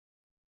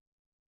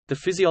The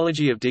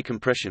physiology of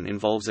decompression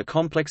involves a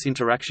complex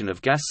interaction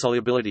of gas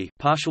solubility,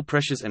 partial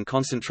pressures and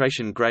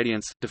concentration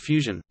gradients,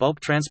 diffusion,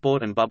 bulk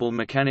transport and bubble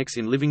mechanics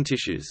in living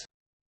tissues.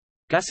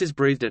 Gas is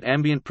breathed at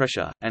ambient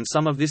pressure, and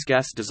some of this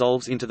gas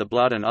dissolves into the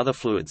blood and other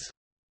fluids.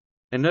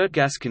 Inert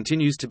gas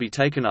continues to be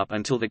taken up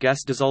until the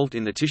gas dissolved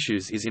in the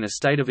tissues is in a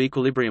state of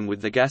equilibrium with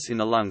the gas in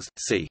the lungs,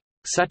 see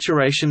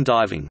saturation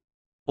diving,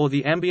 or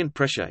the ambient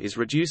pressure is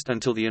reduced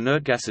until the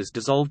inert gases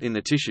dissolved in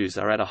the tissues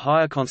are at a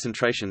higher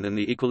concentration than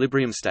the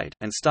equilibrium state,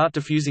 and start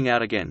diffusing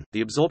out again.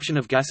 The absorption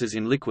of gases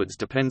in liquids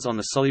depends on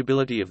the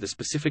solubility of the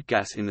specific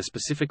gas in the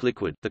specific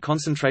liquid, the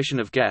concentration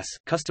of gas,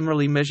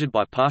 customarily measured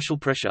by partial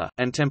pressure,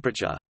 and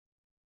temperature.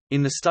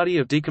 In the study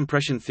of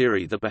decompression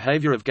theory, the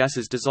behavior of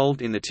gases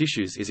dissolved in the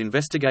tissues is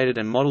investigated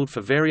and modeled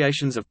for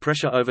variations of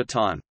pressure over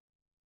time.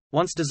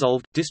 Once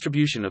dissolved,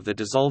 distribution of the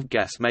dissolved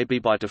gas may be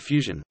by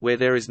diffusion, where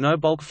there is no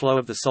bulk flow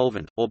of the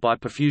solvent, or by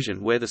perfusion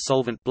where the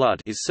solvent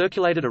blood is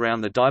circulated around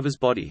the diver's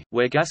body,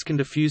 where gas can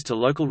diffuse to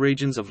local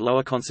regions of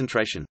lower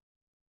concentration.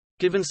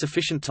 Given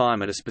sufficient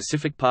time at a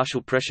specific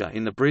partial pressure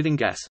in the breathing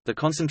gas, the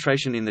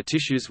concentration in the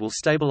tissues will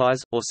stabilize,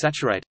 or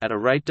saturate, at a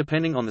rate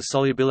depending on the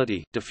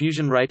solubility,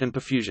 diffusion rate and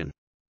perfusion.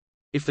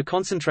 If the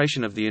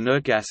concentration of the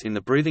inert gas in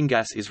the breathing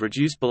gas is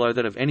reduced below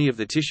that of any of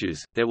the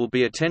tissues, there will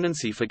be a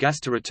tendency for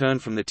gas to return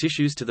from the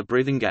tissues to the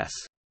breathing gas.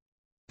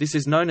 This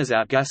is known as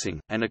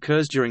outgassing, and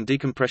occurs during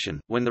decompression,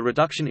 when the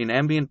reduction in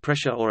ambient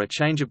pressure or a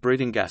change of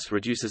breathing gas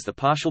reduces the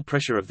partial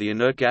pressure of the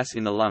inert gas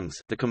in the lungs.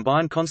 The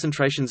combined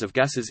concentrations of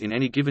gases in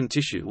any given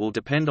tissue will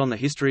depend on the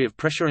history of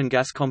pressure and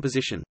gas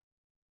composition.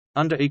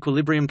 Under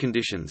equilibrium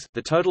conditions,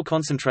 the total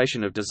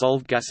concentration of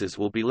dissolved gases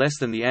will be less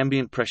than the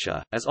ambient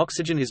pressure, as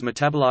oxygen is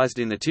metabolized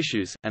in the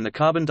tissues, and the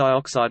carbon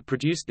dioxide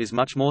produced is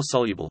much more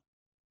soluble.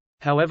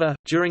 However,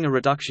 during a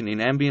reduction in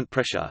ambient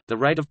pressure, the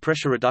rate of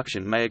pressure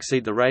reduction may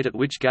exceed the rate at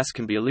which gas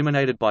can be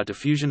eliminated by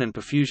diffusion and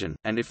perfusion,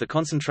 and if the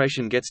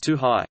concentration gets too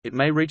high, it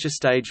may reach a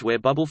stage where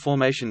bubble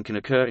formation can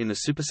occur in the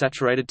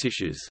supersaturated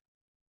tissues.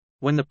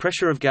 When the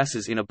pressure of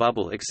gases in a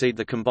bubble exceed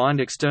the combined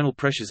external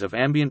pressures of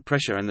ambient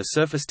pressure and the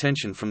surface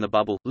tension from the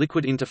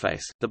bubble-liquid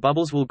interface, the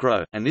bubbles will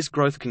grow, and this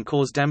growth can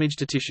cause damage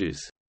to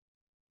tissues.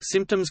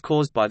 Symptoms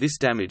caused by this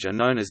damage are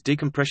known as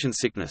decompression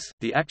sickness.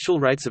 The actual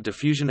rates of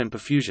diffusion and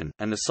perfusion,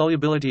 and the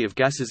solubility of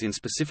gases in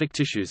specific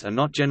tissues are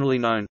not generally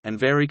known, and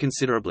vary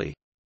considerably.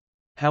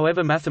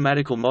 However,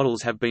 mathematical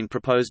models have been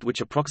proposed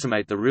which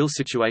approximate the real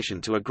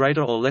situation to a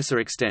greater or lesser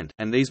extent,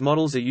 and these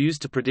models are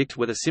used to predict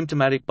whether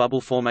symptomatic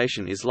bubble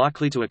formation is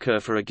likely to occur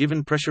for a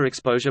given pressure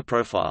exposure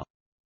profile.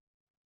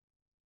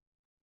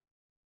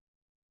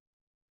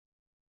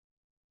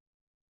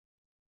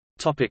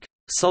 Topic: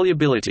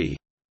 Solubility.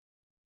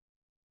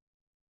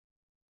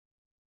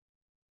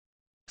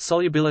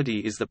 Solubility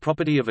is the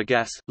property of a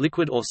gas,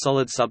 liquid or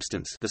solid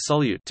substance, the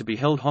solute, to be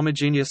held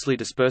homogeneously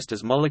dispersed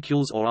as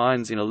molecules or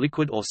ions in a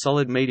liquid or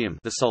solid medium,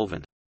 the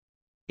solvent.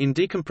 In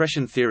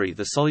decompression theory,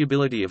 the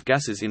solubility of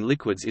gases in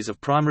liquids is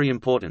of primary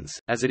importance,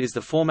 as it is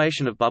the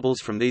formation of bubbles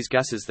from these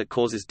gases that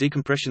causes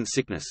decompression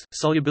sickness.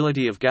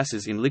 Solubility of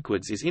gases in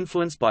liquids is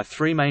influenced by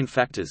three main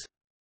factors: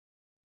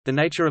 the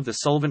nature of the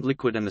solvent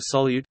liquid and the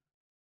solute.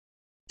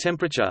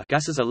 Temperature.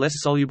 Gases are less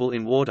soluble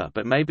in water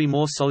but may be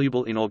more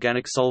soluble in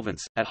organic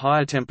solvents, at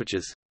higher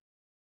temperatures.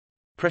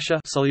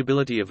 Pressure.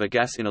 Solubility of a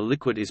gas in a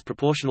liquid is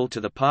proportional to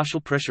the partial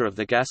pressure of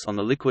the gas on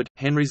the liquid.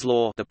 Henry's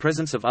law. The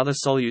presence of other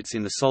solutes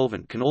in the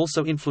solvent can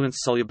also influence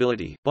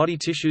solubility. Body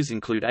tissues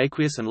include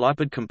aqueous and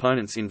lipid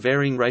components in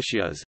varying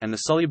ratios, and the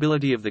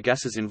solubility of the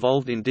gases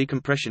involved in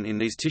decompression in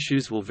these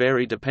tissues will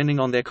vary depending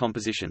on their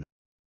composition.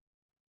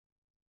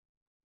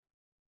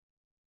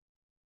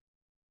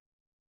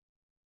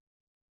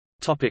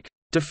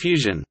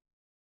 Diffusion.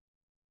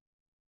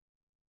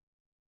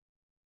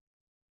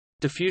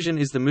 Diffusion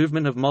is the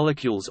movement of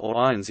molecules or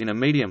ions in a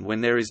medium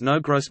when there is no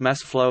gross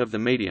mass flow of the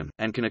medium,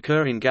 and can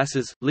occur in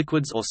gases,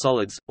 liquids or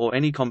solids, or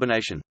any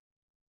combination.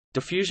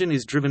 Diffusion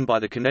is driven by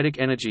the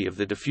kinetic energy of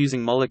the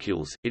diffusing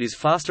molecules. It is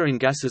faster in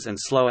gases and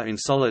slower in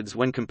solids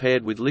when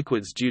compared with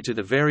liquids due to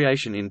the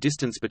variation in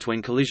distance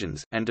between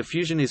collisions, and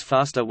diffusion is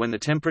faster when the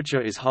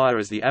temperature is higher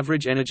as the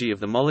average energy of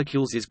the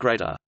molecules is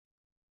greater.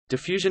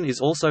 Diffusion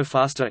is also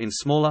faster in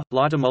smaller,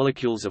 lighter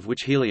molecules, of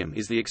which helium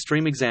is the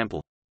extreme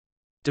example.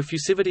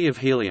 Diffusivity of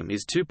helium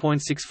is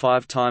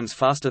 2.65 times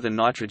faster than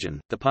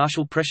nitrogen. The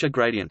partial pressure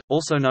gradient,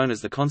 also known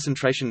as the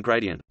concentration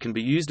gradient, can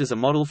be used as a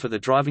model for the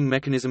driving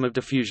mechanism of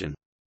diffusion.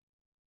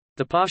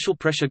 The partial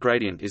pressure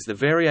gradient is the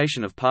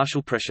variation of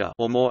partial pressure,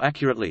 or more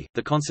accurately,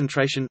 the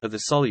concentration of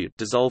the solute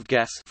dissolved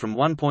gas from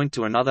one point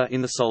to another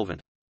in the solvent.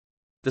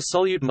 The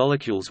solute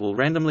molecules will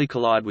randomly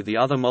collide with the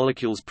other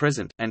molecules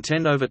present, and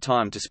tend over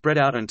time to spread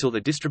out until the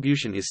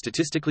distribution is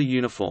statistically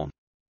uniform.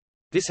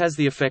 This has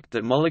the effect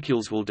that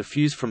molecules will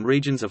diffuse from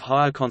regions of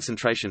higher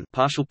concentration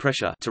partial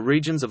pressure to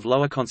regions of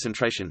lower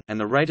concentration, and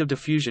the rate of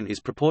diffusion is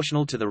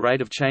proportional to the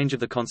rate of change of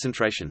the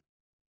concentration.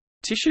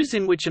 Tissues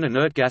in which an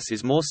inert gas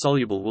is more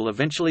soluble will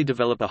eventually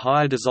develop a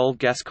higher dissolved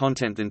gas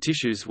content than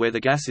tissues where the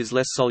gas is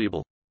less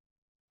soluble.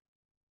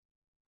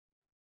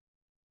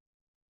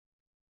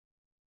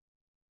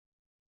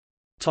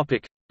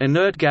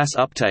 Inert gas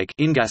uptake,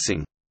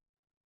 ingassing.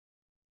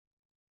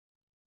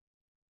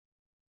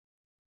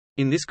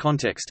 In this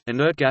context,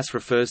 inert gas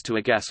refers to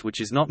a gas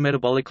which is not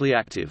metabolically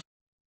active.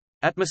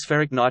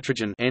 Atmospheric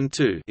nitrogen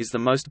N2 is the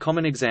most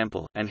common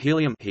example, and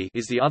helium He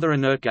is the other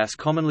inert gas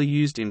commonly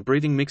used in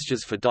breathing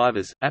mixtures for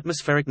divers.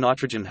 Atmospheric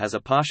nitrogen has a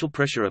partial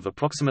pressure of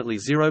approximately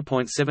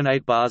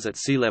 0.78 bars at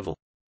sea level.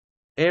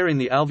 Air in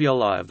the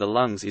alveoli of the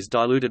lungs is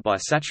diluted by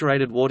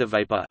saturated water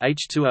vapor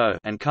H2O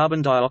and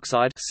carbon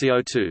dioxide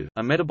CO2,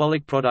 a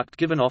metabolic product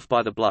given off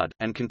by the blood,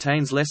 and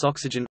contains less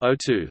oxygen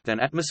O2 than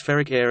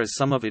atmospheric air, as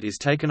some of it is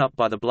taken up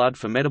by the blood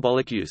for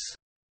metabolic use.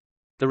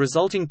 The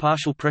resulting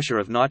partial pressure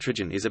of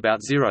nitrogen is about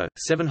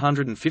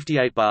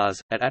 0.758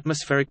 bars. At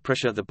atmospheric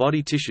pressure, the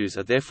body tissues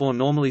are therefore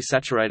normally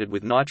saturated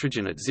with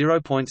nitrogen at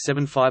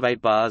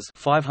 0.758 bars,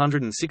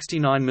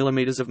 569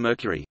 mm of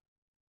mercury.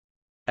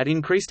 At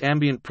increased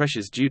ambient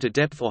pressures due to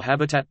depth or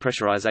habitat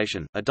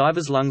pressurization, a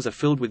diver's lungs are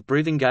filled with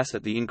breathing gas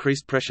at the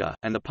increased pressure,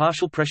 and the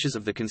partial pressures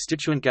of the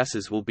constituent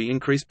gases will be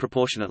increased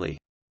proportionately.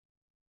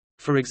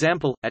 For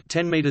example, at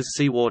 10 meters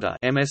sea water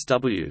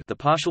 (MSW), the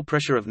partial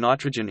pressure of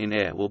nitrogen in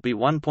air will be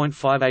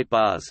 1.58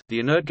 bars. The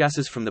inert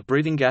gases from the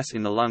breathing gas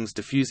in the lungs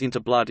diffuse into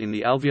blood in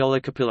the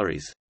alveolar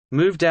capillaries,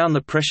 move down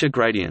the pressure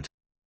gradient,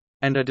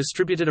 and are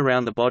distributed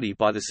around the body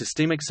by the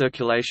systemic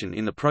circulation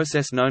in the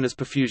process known as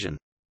perfusion.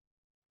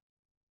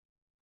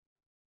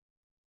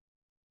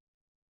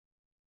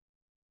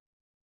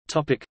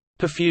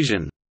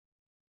 Perfusion.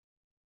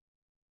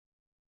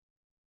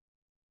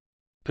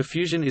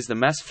 Perfusion is the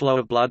mass flow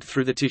of blood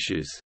through the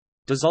tissues.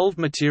 Dissolved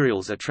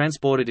materials are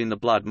transported in the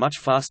blood much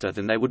faster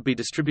than they would be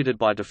distributed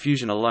by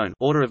diffusion alone,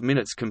 order of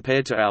minutes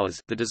compared to hours.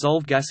 The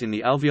dissolved gas in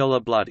the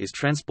alveolar blood is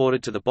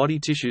transported to the body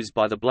tissues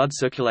by the blood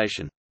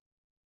circulation.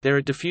 There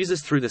it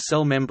diffuses through the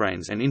cell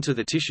membranes and into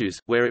the tissues,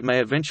 where it may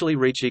eventually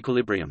reach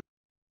equilibrium.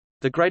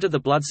 The greater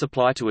the blood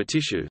supply to a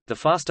tissue, the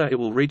faster it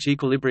will reach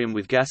equilibrium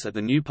with gas at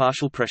the new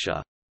partial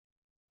pressure.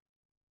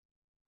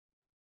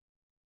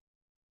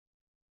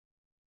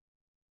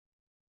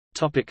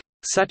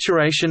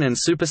 Saturation and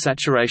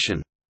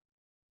supersaturation.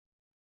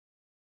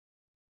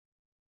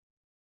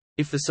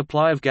 If the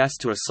supply of gas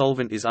to a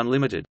solvent is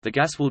unlimited, the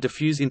gas will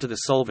diffuse into the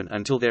solvent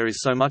until there is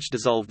so much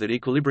dissolved that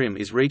equilibrium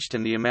is reached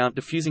and the amount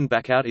diffusing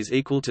back out is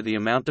equal to the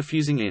amount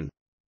diffusing in.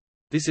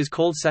 This is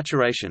called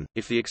saturation.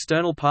 If the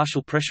external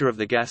partial pressure of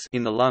the gas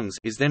in the lungs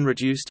is then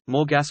reduced,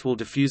 more gas will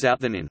diffuse out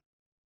than in.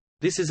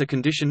 This is a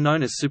condition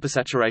known as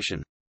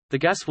supersaturation. The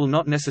gas will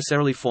not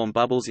necessarily form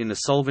bubbles in the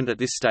solvent at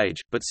this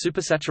stage, but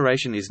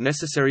supersaturation is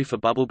necessary for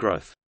bubble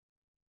growth.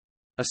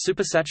 A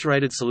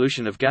supersaturated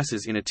solution of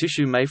gases in a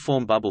tissue may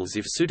form bubbles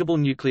if suitable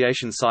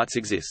nucleation sites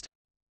exist.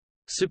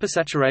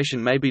 Supersaturation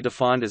may be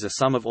defined as a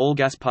sum of all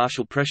gas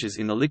partial pressures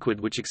in the liquid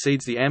which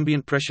exceeds the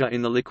ambient pressure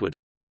in the liquid.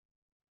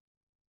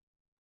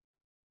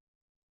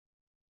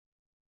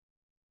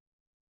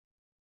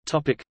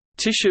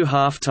 Tissue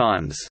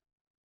half-times.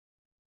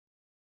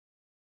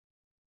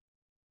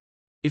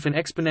 If an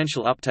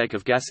exponential uptake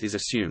of gas is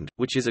assumed,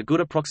 which is a good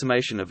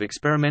approximation of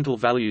experimental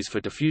values for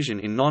diffusion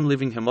in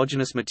non-living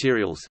homogeneous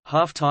materials,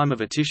 half-time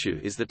of a tissue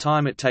is the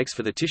time it takes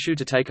for the tissue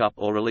to take up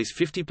or release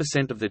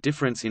 50% of the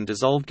difference in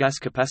dissolved gas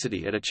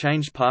capacity at a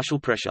changed partial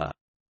pressure.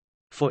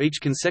 For each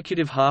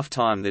consecutive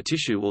half-time, the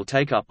tissue will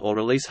take up or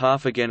release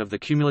half again of the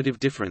cumulative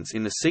difference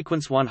in the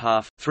sequence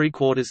 1/2,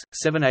 3/4,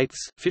 7/8,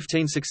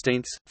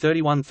 15/16,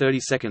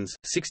 31/32,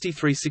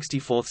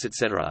 63/64,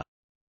 etc.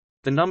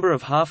 The number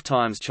of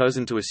half-times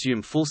chosen to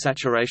assume full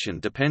saturation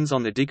depends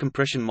on the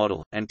decompression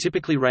model, and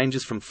typically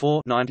ranges from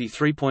 4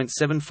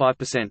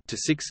 (93.75%) to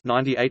 6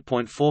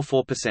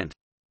 (98.44%).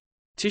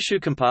 Tissue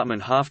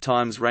compartment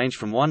half-times range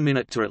from 1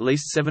 minute to at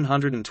least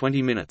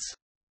 720 minutes.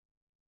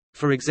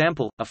 For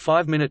example, a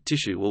 5-minute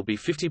tissue will be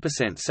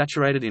 50%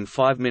 saturated in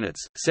 5 minutes,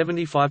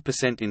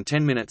 75% in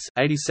 10 minutes,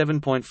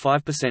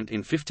 87.5%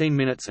 in 15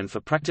 minutes, and for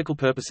practical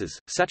purposes,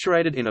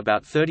 saturated in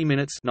about 30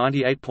 minutes,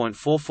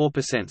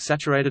 98.44%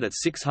 saturated at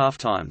 6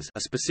 half-times.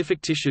 A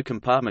specific tissue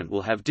compartment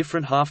will have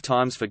different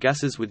half-times for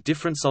gases with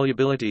different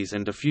solubilities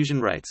and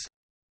diffusion rates.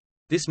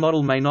 This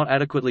model may not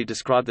adequately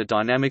describe the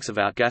dynamics of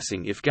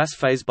outgassing if gas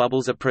phase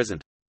bubbles are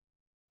present.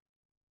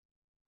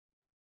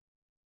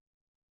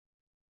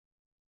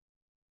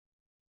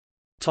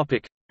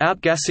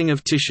 Outgassing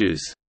of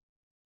tissues.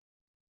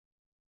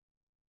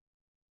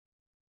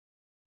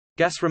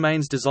 Gas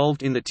remains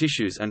dissolved in the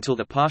tissues until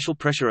the partial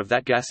pressure of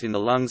that gas in the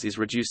lungs is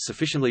reduced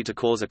sufficiently to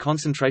cause a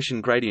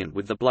concentration gradient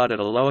with the blood at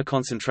a lower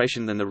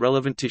concentration than the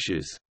relevant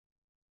tissues.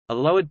 A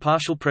lowered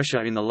partial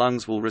pressure in the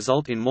lungs will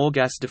result in more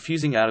gas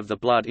diffusing out of the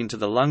blood into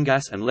the lung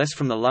gas and less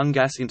from the lung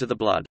gas into the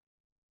blood.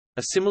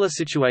 A similar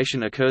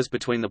situation occurs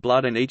between the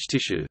blood and each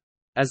tissue.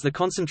 As the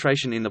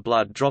concentration in the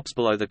blood drops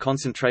below the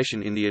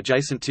concentration in the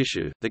adjacent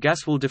tissue, the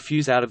gas will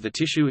diffuse out of the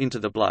tissue into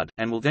the blood,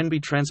 and will then be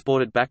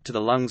transported back to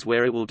the lungs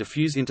where it will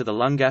diffuse into the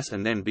lung gas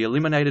and then be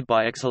eliminated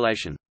by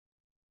exhalation.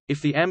 If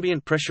the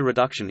ambient pressure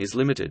reduction is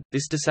limited,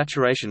 this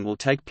desaturation will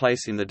take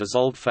place in the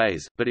dissolved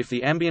phase, but if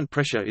the ambient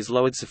pressure is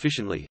lowered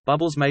sufficiently,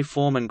 bubbles may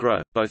form and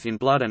grow, both in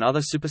blood and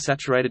other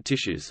supersaturated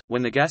tissues.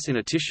 When the gas in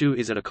a tissue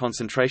is at a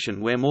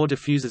concentration where more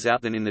diffuses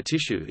out than in the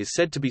tissue is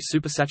said to be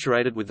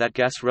supersaturated with that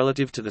gas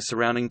relative to the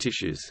surrounding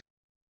tissues.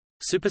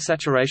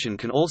 Supersaturation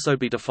can also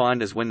be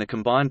defined as when the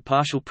combined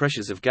partial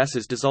pressures of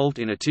gases dissolved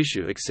in a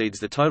tissue exceeds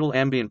the total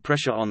ambient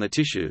pressure on the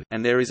tissue,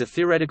 and there is a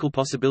theoretical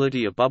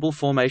possibility of bubble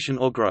formation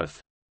or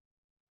growth.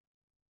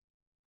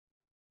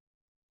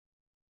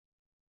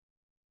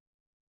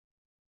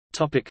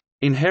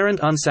 Inherent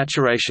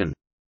unsaturation.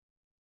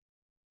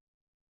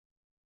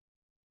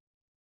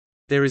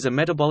 There is a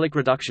metabolic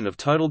reduction of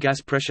total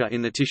gas pressure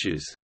in the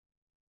tissues.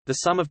 The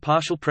sum of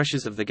partial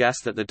pressures of the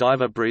gas that the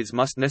diver breathes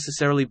must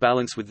necessarily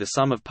balance with the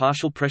sum of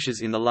partial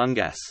pressures in the lung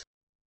gas.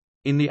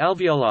 In the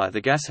alveoli,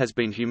 the gas has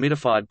been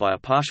humidified by a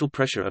partial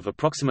pressure of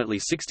approximately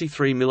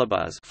 63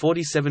 millibars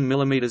 (47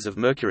 mm of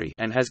mercury)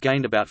 and has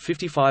gained about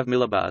 55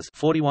 millibars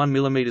 (41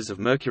 mm of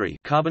mercury)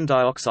 carbon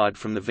dioxide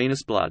from the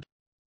venous blood.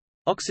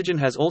 Oxygen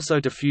has also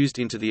diffused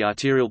into the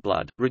arterial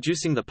blood,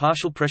 reducing the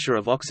partial pressure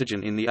of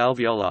oxygen in the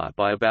alveoli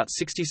by about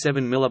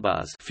 67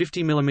 millibars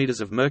 (50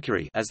 mm of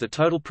mercury), as the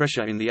total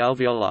pressure in the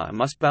alveoli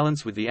must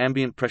balance with the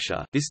ambient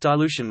pressure. This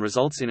dilution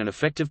results in an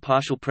effective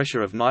partial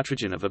pressure of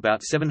nitrogen of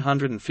about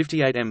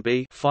 758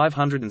 mb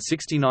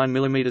 (569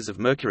 mm of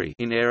mercury)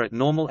 in air at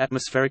normal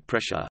atmospheric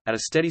pressure. At a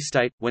steady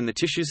state, when the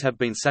tissues have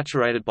been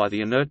saturated by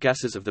the inert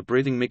gases of the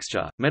breathing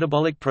mixture,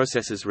 metabolic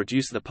processes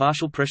reduce the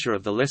partial pressure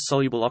of the less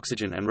soluble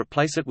oxygen and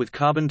replace it with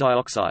carbon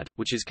dioxide,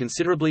 which is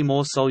considerably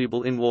more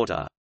soluble in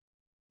water.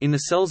 In the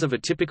cells of a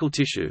typical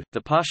tissue,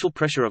 the partial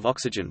pressure of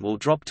oxygen will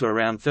drop to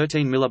around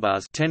 13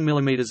 millibars (10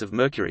 mm of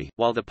mercury),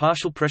 while the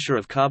partial pressure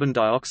of carbon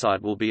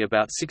dioxide will be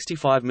about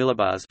 65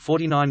 millibars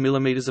 (49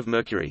 mm of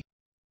mercury).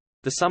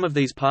 The sum of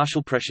these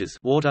partial pressures,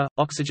 water,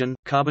 oxygen,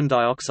 carbon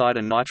dioxide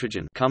and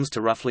nitrogen, comes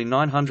to roughly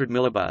 900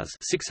 millibars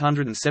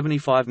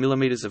 (675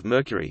 mm of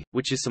mercury),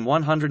 which is some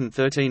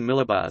 113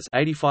 millibars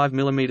 (85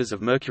 mm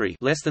of mercury)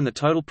 less than the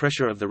total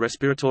pressure of the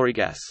respiratory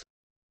gas.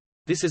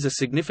 This is a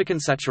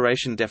significant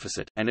saturation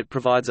deficit, and it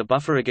provides a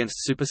buffer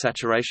against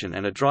supersaturation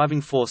and a driving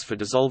force for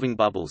dissolving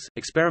bubbles.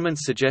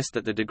 Experiments suggest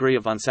that the degree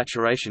of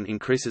unsaturation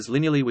increases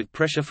linearly with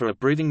pressure for a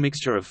breathing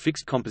mixture of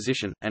fixed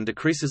composition, and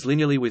decreases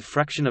linearly with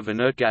fraction of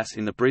inert gas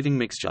in the breathing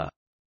mixture.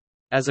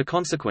 As a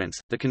consequence,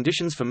 the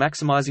conditions for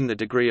maximizing the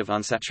degree of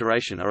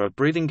unsaturation are a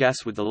breathing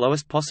gas with the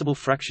lowest possible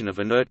fraction of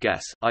inert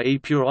gas, i.e.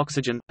 pure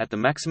oxygen, at the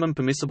maximum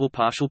permissible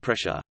partial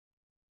pressure.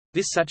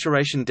 This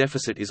saturation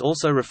deficit is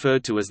also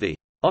referred to as the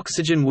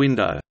oxygen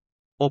window,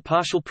 or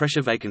partial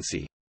pressure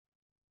vacancy.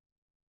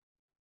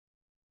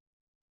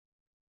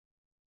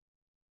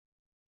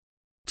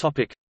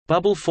 Topic: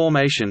 Bubble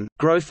formation,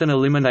 growth and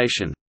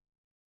elimination.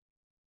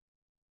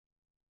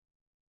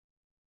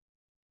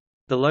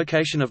 The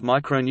location of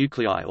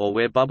micronuclei or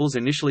where bubbles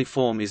initially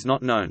form is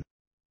not known.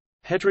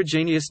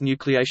 Heterogeneous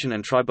nucleation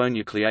and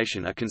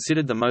tribonucleation are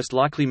considered the most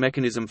likely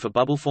mechanism for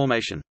bubble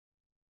formation.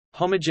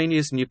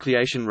 Homogeneous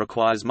nucleation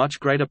requires much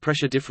greater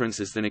pressure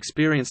differences than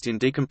experienced in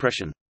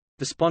decompression.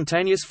 The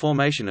spontaneous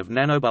formation of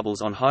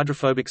nanobubbles on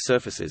hydrophobic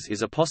surfaces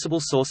is a possible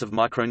source of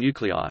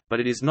micronuclei,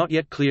 but it is not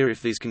yet clear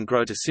if these can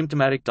grow to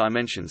symptomatic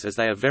dimensions as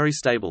they are very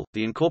stable.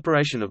 The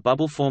incorporation of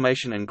bubble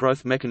formation and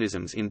growth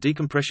mechanisms in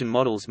decompression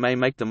models may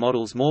make the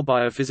models more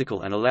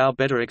biophysical and allow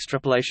better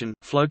extrapolation.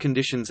 Flow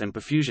conditions and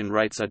perfusion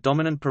rates are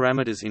dominant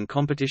parameters in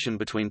competition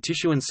between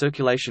tissue and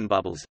circulation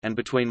bubbles, and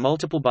between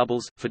multiple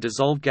bubbles, for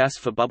dissolved gas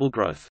for bubble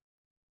growth.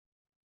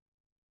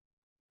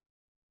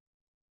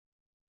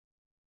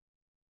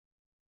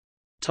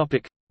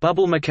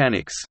 Bubble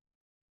mechanics.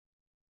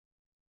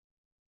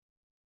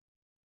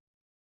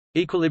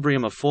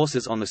 Equilibrium of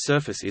forces on the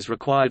surface is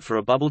required for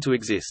a bubble to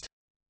exist.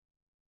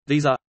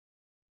 These are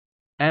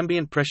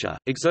ambient pressure,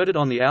 exerted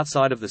on the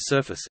outside of the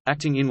surface,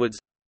 acting inwards.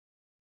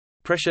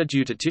 Pressure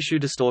due to tissue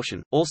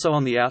distortion, also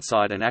on the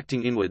outside and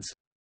acting inwards.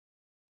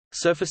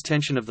 Surface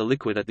tension of the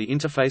liquid at the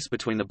interface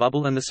between the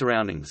bubble and the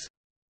surroundings.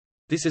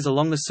 This is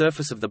along the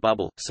surface of the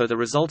bubble, so the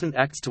resultant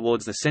acts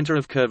towards the center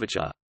of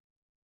curvature.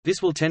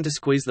 This will tend to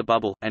squeeze the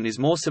bubble, and is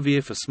more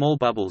severe for small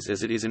bubbles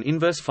as it is an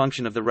inverse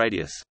function of the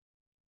radius.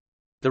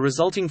 The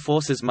resulting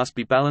forces must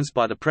be balanced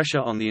by the pressure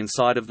on the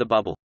inside of the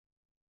bubble.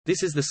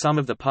 This is the sum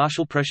of the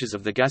partial pressures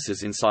of the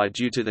gases inside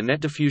due to the net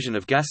diffusion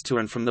of gas to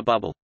and from the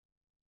bubble.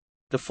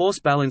 The force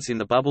balance in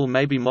the bubble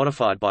may be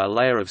modified by a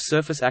layer of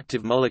surface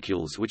active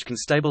molecules which can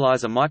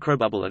stabilize a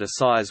microbubble at a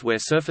size where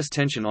surface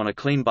tension on a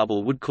clean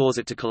bubble would cause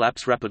it to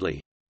collapse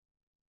rapidly.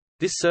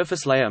 This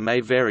surface layer may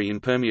vary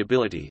in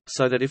permeability,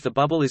 so that if the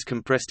bubble is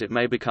compressed it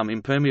may become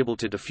impermeable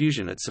to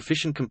diffusion at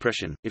sufficient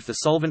compression. If the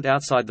solvent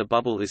outside the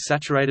bubble is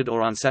saturated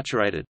or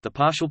unsaturated, the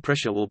partial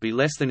pressure will be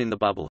less than in the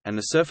bubble, and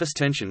the surface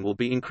tension will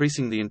be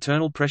increasing the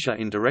internal pressure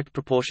in direct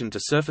proportion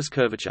to surface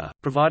curvature,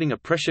 providing a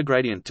pressure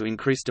gradient to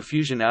increase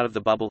diffusion out of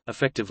the bubble,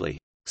 effectively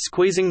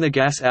squeezing the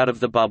gas out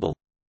of the bubble.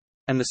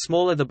 And the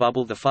smaller the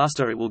bubble, the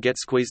faster it will get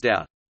squeezed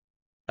out.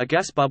 A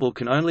gas bubble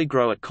can only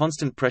grow at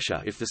constant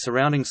pressure if the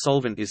surrounding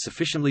solvent is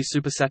sufficiently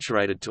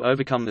supersaturated to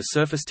overcome the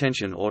surface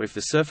tension or if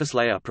the surface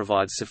layer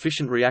provides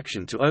sufficient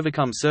reaction to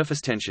overcome surface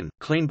tension.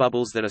 Clean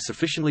bubbles that are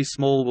sufficiently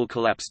small will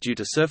collapse due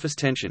to surface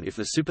tension if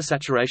the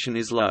supersaturation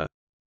is low.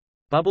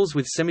 Bubbles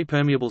with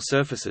semipermeable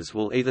surfaces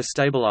will either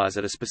stabilize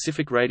at a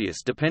specific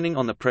radius depending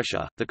on the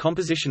pressure, the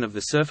composition of the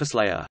surface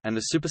layer, and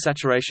the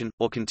supersaturation,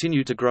 or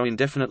continue to grow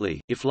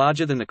indefinitely, if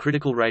larger than the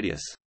critical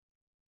radius.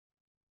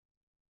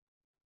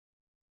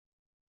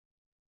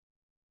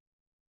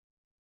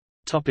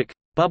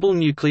 Bubble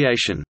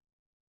nucleation.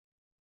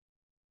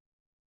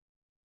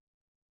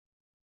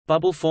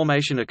 Bubble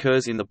formation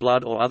occurs in the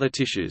blood or other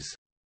tissues.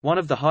 One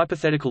of the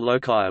hypothetical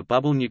loci of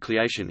bubble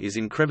nucleation is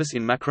in crevice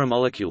in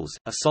macromolecules.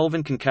 A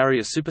solvent can carry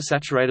a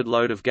supersaturated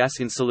load of gas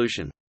in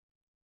solution.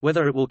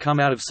 Whether it will come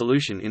out of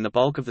solution in the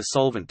bulk of the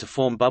solvent to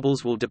form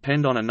bubbles will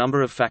depend on a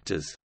number of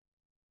factors.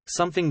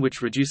 Something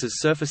which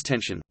reduces surface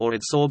tension, or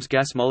adsorbs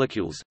gas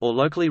molecules, or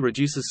locally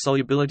reduces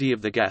solubility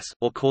of the gas,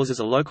 or causes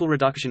a local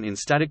reduction in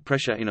static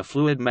pressure in a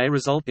fluid may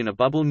result in a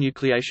bubble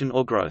nucleation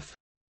or growth.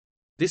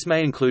 This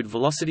may include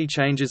velocity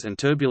changes and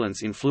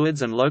turbulence in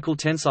fluids and local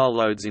tensile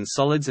loads in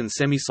solids and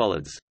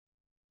semi-solids.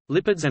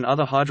 Lipids and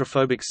other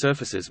hydrophobic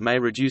surfaces may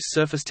reduce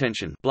surface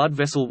tension. Blood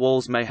vessel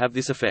walls may have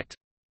this effect.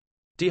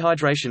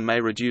 Dehydration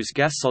may reduce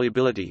gas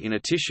solubility in a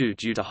tissue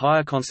due to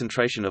higher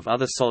concentration of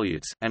other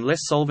solutes, and less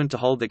solvent to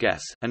hold the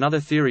gas. Another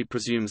theory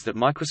presumes that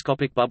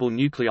microscopic bubble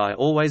nuclei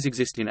always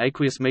exist in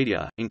aqueous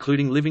media,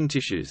 including living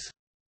tissues.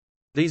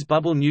 These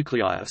bubble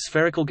nuclei are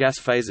spherical gas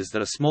phases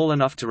that are small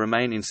enough to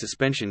remain in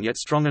suspension yet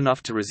strong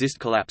enough to resist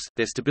collapse,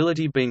 their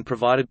stability being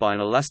provided by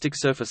an elastic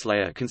surface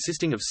layer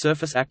consisting of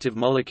surface active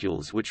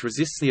molecules which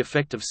resists the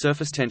effect of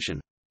surface tension.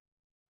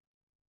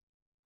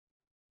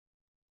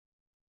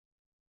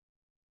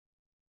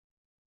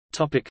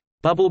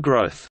 Bubble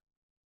growth.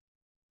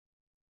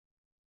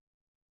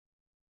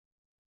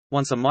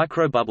 Once a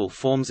microbubble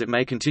forms, it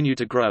may continue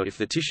to grow if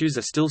the tissues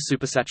are still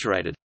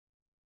supersaturated.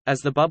 As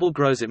the bubble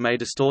grows, it may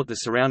distort the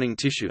surrounding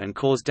tissue and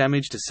cause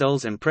damage to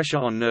cells and pressure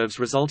on nerves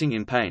resulting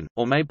in pain,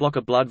 or may block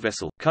a blood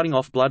vessel, cutting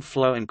off blood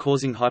flow and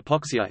causing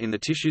hypoxia in the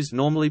tissues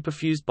normally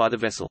perfused by the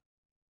vessel.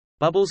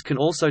 Bubbles can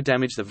also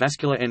damage the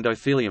vascular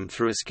endothelium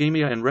through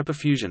ischemia and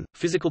reperfusion,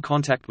 physical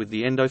contact with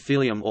the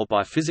endothelium, or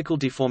by physical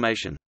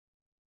deformation.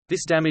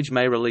 This damage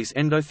may release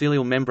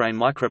endothelial membrane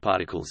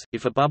microparticles.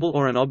 If a bubble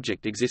or an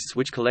object exists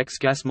which collects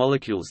gas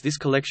molecules, this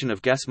collection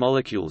of gas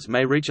molecules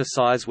may reach a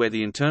size where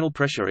the internal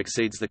pressure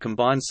exceeds the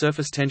combined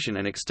surface tension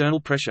and external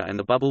pressure, and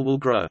the bubble will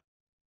grow.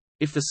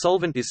 If the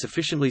solvent is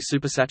sufficiently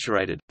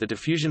supersaturated, the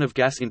diffusion of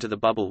gas into the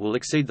bubble will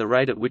exceed the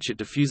rate at which it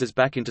diffuses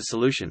back into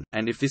solution,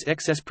 and if this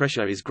excess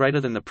pressure is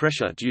greater than the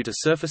pressure due to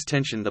surface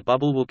tension, the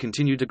bubble will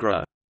continue to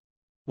grow.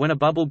 When a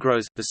bubble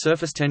grows, the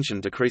surface tension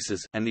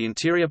decreases, and the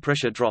interior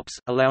pressure drops,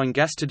 allowing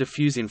gas to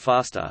diffuse in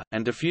faster,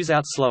 and diffuse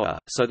out slower,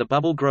 so the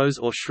bubble grows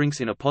or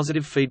shrinks in a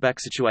positive feedback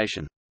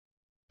situation.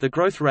 The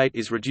growth rate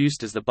is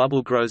reduced as the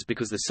bubble grows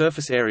because the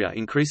surface area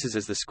increases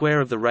as the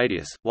square of the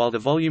radius, while the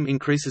volume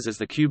increases as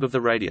the cube of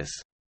the radius.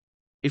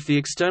 If the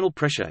external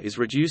pressure is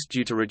reduced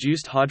due to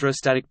reduced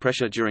hydrostatic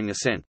pressure during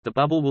ascent, the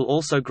bubble will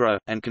also grow,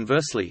 and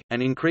conversely,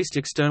 an increased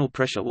external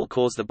pressure will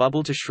cause the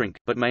bubble to shrink,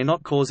 but may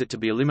not cause it to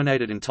be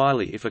eliminated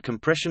entirely if a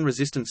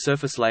compression-resistant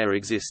surface layer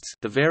exists.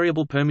 The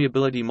variable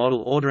permeability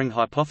model ordering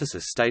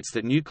hypothesis states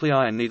that nuclei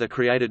are neither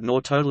created nor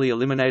totally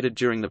eliminated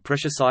during the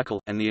pressure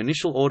cycle, and the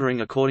initial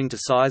ordering according to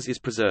size is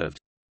preserved.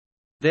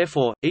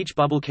 Therefore, each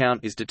bubble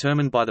count is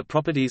determined by the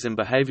properties and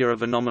behavior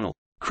of a nominal,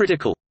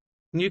 critical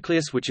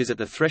nucleus which is at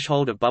the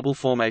threshold of bubble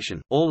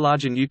formation. All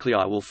larger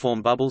nuclei will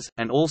form bubbles,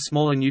 and all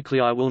smaller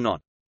nuclei will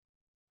not.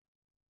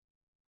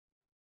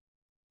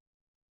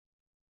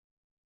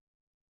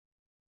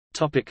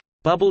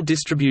 Bubble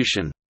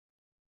distribution.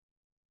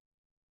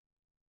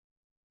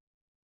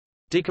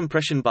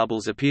 Decompression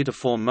bubbles appear to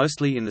form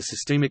mostly in the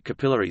systemic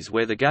capillaries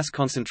where the gas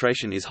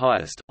concentration is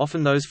highest,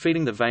 often those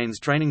feeding the veins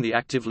draining the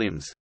active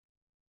limbs.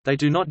 They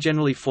do not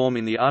generally form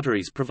in the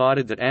arteries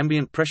provided that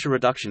ambient pressure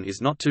reduction is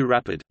not too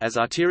rapid, as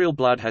arterial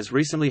blood has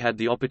recently had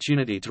the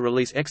opportunity to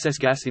release excess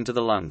gas into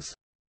the lungs.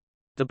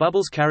 The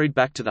bubbles carried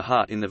back to the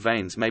heart in the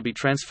veins may be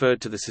transferred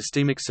to the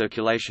systemic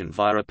circulation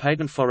via a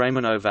patent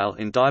foramen ovale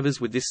in divers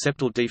with this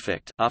septal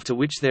defect, after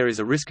which there is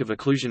a risk of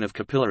occlusion of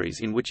capillaries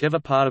in whichever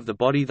part of the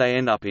body they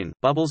end up in.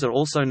 Bubbles are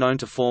also known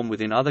to form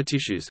within other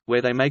tissues,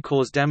 where they may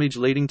cause damage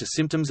leading to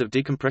symptoms of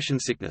decompression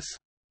sickness.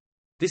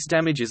 This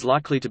damage is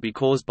likely to be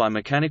caused by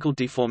mechanical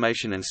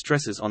deformation and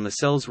stresses on the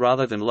cells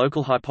rather than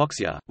local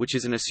hypoxia, which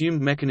is an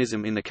assumed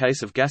mechanism in the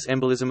case of gas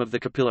embolism of the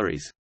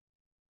capillaries.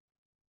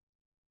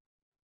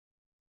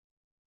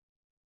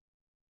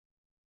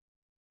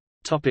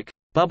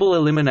 Bubble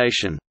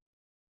elimination.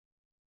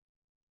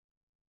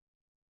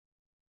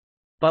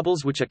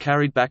 Bubbles which are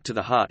carried back to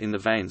the heart in the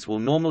veins will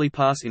normally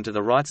pass into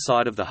the right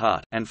side of the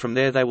heart, and from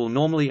there they will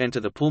normally enter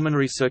the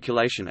pulmonary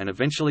circulation and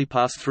eventually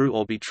pass through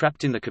or be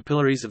trapped in the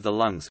capillaries of the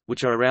lungs,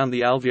 which are around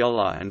the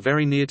alveoli and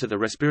very near to the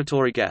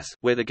respiratory gas,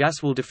 where the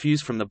gas will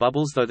diffuse from the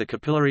bubbles through the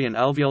capillary and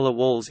alveolar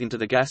walls into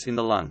the gas in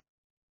the lung.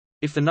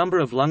 If the number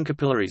of lung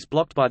capillaries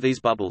blocked by these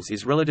bubbles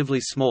is relatively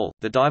small,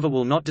 the diver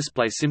will not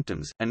display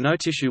symptoms, and no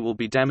tissue will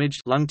be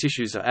damaged. Lung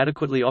tissues are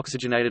adequately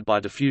oxygenated by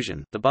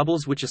diffusion. The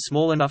bubbles, which are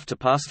small enough to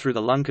pass through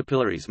the lung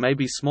capillaries, may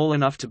be small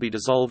enough to be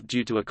dissolved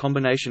due to a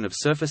combination of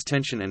surface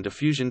tension and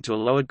diffusion to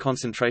a lowered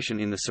concentration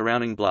in the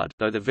surrounding blood,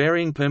 though the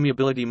varying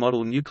permeability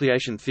model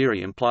nucleation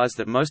theory implies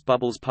that most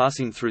bubbles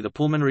passing through the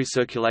pulmonary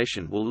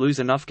circulation will lose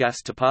enough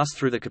gas to pass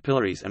through the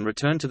capillaries and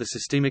return to the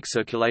systemic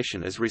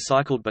circulation as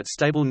recycled but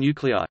stable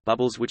nuclei.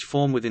 Bubbles which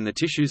form within the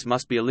tissues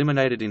must be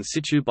eliminated in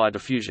situ by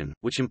diffusion,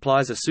 which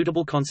implies a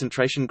suitable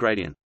concentration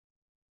gradient.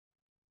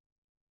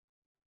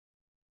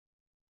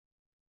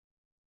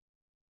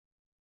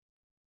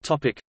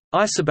 Topic: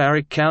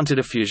 Isobaric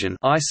counterdiffusion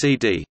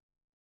 (ICD).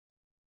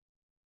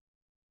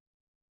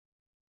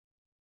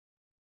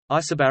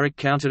 Isobaric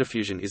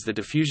counterdiffusion is the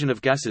diffusion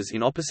of gases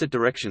in opposite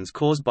directions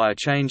caused by a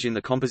change in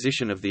the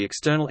composition of the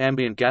external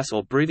ambient gas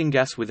or breathing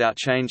gas without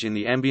change in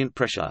the ambient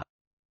pressure.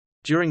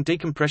 During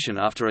decompression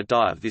after a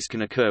dive, this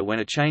can occur when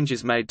a change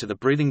is made to the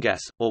breathing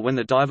gas, or when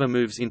the diver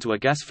moves into a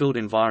gas-filled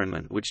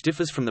environment which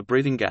differs from the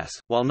breathing gas.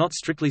 While not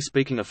strictly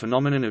speaking a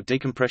phenomenon of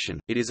decompression,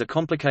 it is a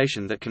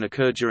complication that can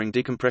occur during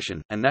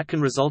decompression, and that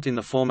can result in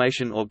the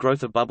formation or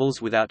growth of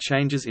bubbles without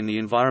changes in the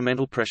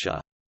environmental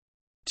pressure.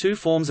 Two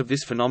forms of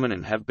this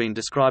phenomenon have been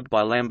described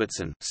by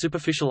Lambertson.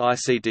 Superficial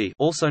ICD,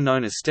 also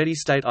known as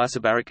steady-state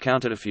isobaric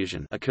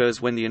counterdiffusion,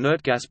 occurs when the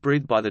inert gas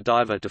breathed by the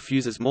diver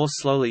diffuses more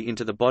slowly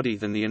into the body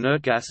than the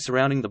inert gas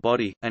surrounding the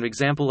body. An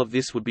example of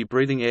this would be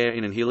breathing air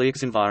in an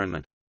heliox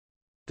environment.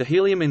 The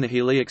helium in the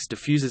heliox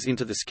diffuses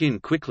into the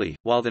skin quickly,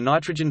 while the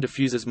nitrogen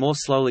diffuses more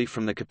slowly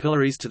from the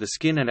capillaries to the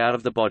skin and out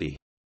of the body.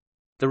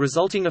 The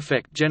resulting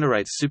effect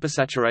generates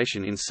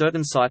supersaturation in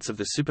certain sites of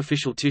the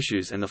superficial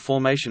tissues and the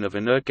formation of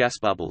inert gas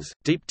bubbles.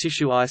 Deep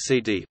tissue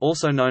ICD,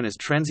 also known as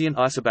transient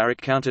isobaric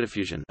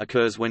counterdiffusion,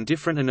 occurs when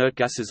different inert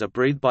gases are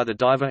breathed by the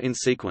diver in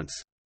sequence.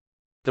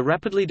 The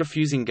rapidly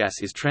diffusing gas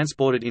is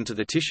transported into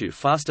the tissue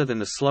faster than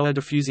the slower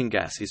diffusing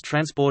gas is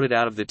transported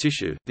out of the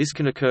tissue. This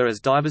can occur as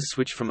divers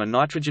switch from a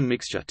nitrogen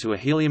mixture to a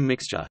helium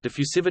mixture.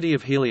 Diffusivity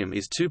of helium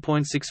is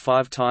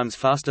 2.65 times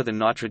faster than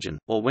nitrogen,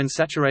 or when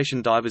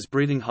saturation divers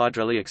breathing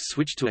hydreliox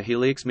switch to a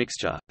heliox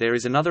mixture. There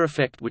is another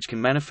effect which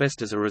can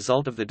manifest as a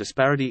result of the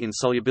disparity in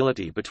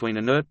solubility between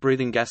inert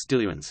breathing gas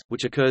diluents,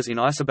 which occurs in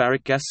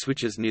isobaric gas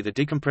switches near the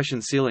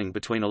decompression ceiling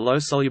between a low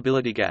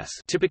solubility gas,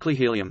 typically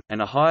helium,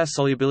 and a higher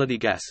solubility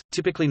gas,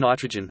 typically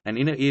nitrogen. An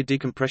inner ear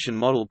decompression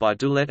model by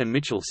Dulett and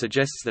Mitchell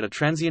suggests that a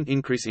transient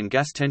increase in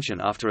gas tension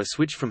after a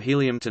switch from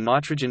helium to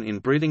nitrogen in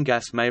breathing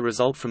gas may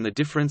result from the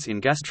difference in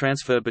gas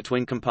transfer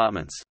between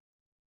compartments.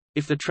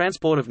 If the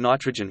transport of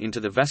nitrogen into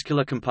the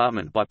vascular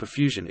compartment by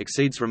perfusion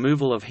exceeds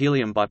removal of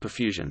helium by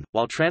perfusion,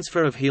 while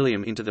transfer of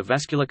helium into the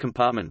vascular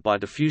compartment by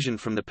diffusion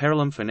from the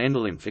perilymph and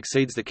endolymph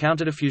exceeds the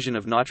counterdiffusion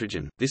of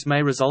nitrogen, this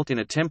may result in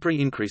a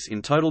temporary increase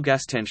in total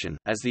gas tension,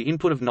 as the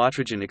input of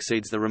nitrogen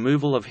exceeds the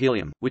removal of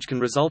helium, which can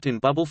result in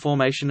bubble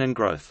formation and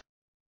growth.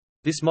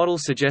 This model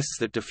suggests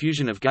that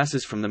diffusion of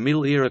gases from the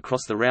middle ear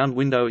across the round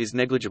window is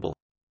negligible.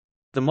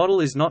 The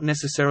model is not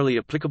necessarily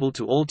applicable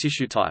to all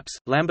tissue types.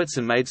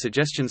 Lambertson made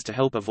suggestions to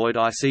help avoid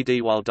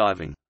ICD while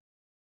diving.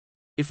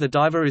 If the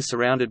diver is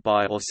surrounded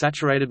by or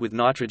saturated with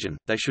nitrogen,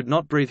 they should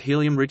not breathe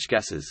helium-rich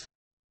gases.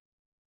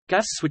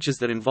 Gas switches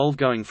that involve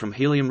going from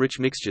helium-rich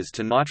mixtures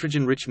to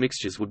nitrogen-rich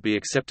mixtures would be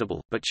acceptable,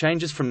 but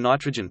changes from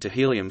nitrogen to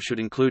helium should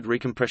include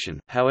recompression.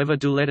 However,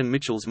 Dulett and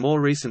Mitchell's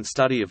more recent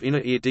study of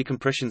inner ear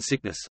decompression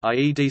sickness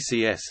 (i.e.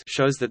 DCS)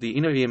 shows that the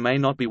inner ear may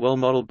not be well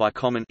modeled by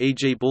common,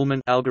 e.g.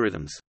 Bullman,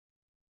 algorithms.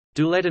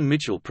 Dulett and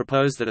Mitchell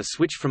propose that a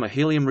switch from a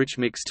helium-rich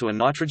mix to a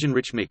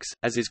nitrogen-rich mix,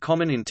 as is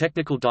common in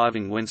technical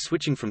diving when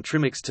switching from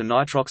trimix to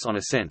nitrox on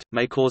ascent,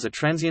 may cause a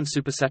transient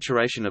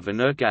supersaturation of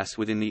inert gas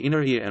within the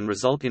inner ear and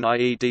result in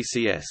i.e.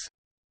 DCS.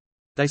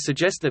 They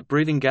suggest that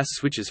breathing gas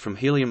switches from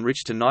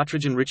helium-rich to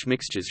nitrogen-rich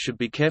mixtures should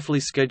be carefully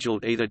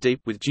scheduled, either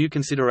deep with due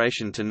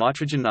consideration to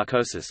nitrogen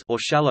narcosis, or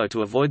shallow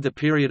to avoid the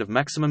period of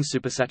maximum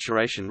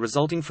supersaturation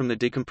resulting from the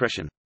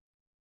decompression.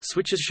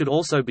 Switches should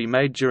also be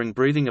made during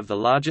breathing of the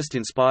largest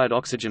inspired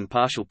oxygen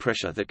partial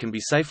pressure that can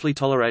be safely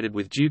tolerated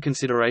with due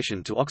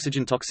consideration to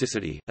oxygen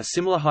toxicity. A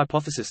similar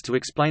hypothesis to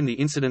explain the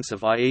incidence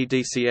of IE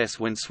DCS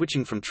when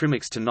switching from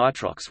trimix to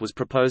nitrox was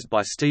proposed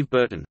by Steve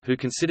Burton, who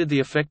considered the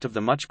effect of the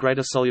much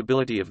greater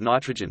solubility of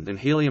nitrogen than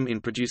helium in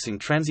producing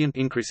transient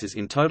increases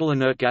in total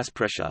inert gas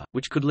pressure,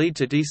 which could lead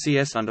to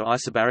DCS under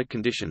isobaric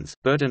conditions.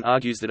 Burton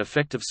argues that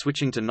effect of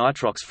switching to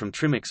nitrox from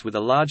trimix with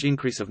a large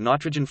increase of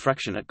nitrogen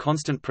fraction at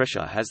constant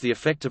pressure has the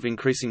effect of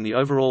increasing the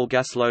overall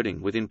gas loading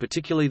within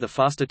particularly the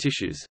faster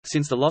tissues,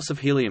 since the loss of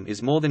helium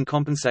is more than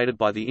compensated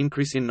by the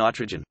increase in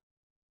nitrogen.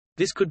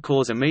 This could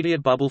cause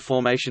immediate bubble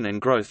formation and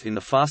growth in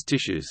the fast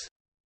tissues.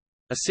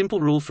 A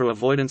simple rule for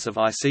avoidance of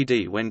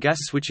ICD when gas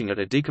switching at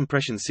a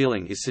decompression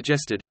ceiling is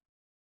suggested.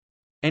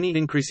 Any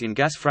increase in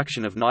gas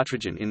fraction of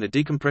nitrogen in the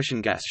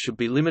decompression gas should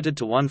be limited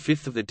to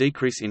 1/5 of the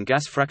decrease in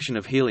gas fraction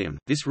of helium.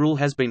 This rule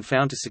has been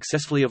found to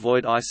successfully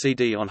avoid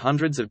ICD on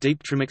hundreds of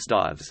deep trimix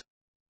dives.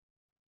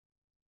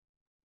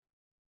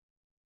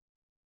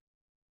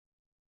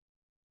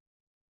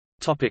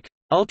 Topic: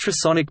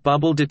 Ultrasonic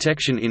bubble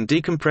detection in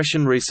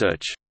decompression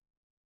research.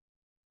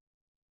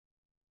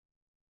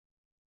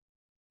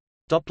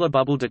 Doppler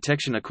bubble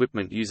detection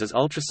equipment uses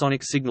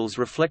ultrasonic signals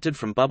reflected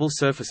from bubble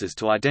surfaces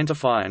to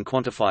identify and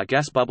quantify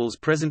gas bubbles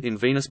present in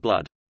venous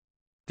blood.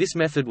 This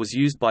method was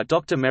used by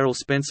Dr. Merrill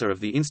Spencer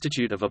of the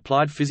Institute of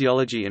Applied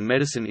Physiology and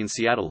Medicine in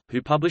Seattle,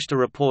 who published a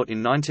report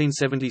in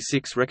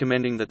 1976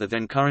 recommending that the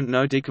then current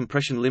no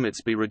decompression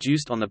limits be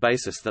reduced on the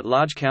basis that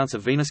large counts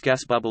of venous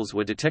gas bubbles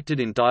were detected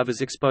in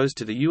divers exposed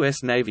to the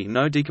U.S. Navy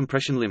no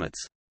decompression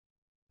limits.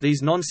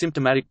 These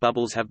non-symptomatic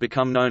bubbles have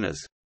become known as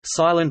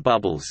silent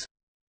bubbles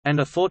and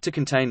are thought to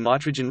contain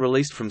nitrogen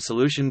released from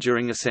solution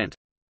during ascent.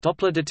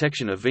 Doppler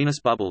detection of venous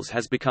bubbles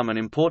has become an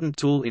important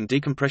tool in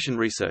decompression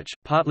research,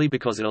 partly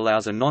because it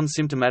allows a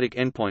non-symptomatic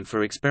endpoint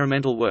for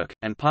experimental work,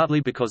 and partly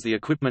because the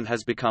equipment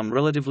has become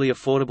relatively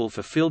affordable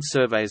for field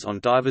surveys on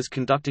divers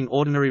conducting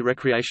ordinary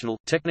recreational,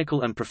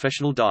 technical and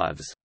professional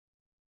dives.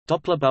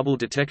 Doppler bubble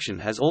detection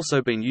has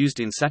also been used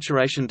in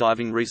saturation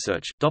diving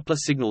research. Doppler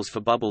signals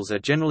for bubbles are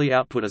generally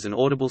output as an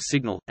audible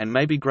signal, and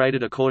may be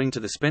graded according to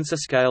the Spencer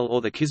scale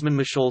or the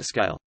Kisman-Michal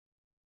scale.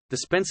 The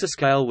Spencer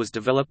scale was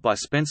developed by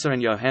Spencer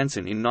and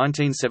Johansson in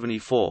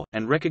 1974,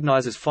 and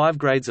recognizes 5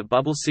 grades of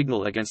bubble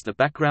signal against the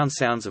background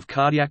sounds of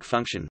cardiac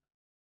function.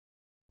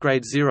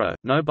 Grade 0,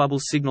 no bubble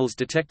signals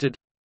detected.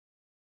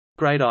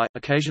 Grade I,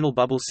 occasional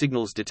bubble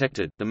signals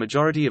detected, the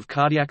majority of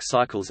cardiac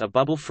cycles are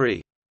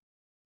bubble-free.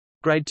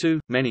 Grade 2,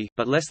 many,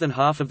 but less than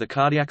half of the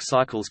cardiac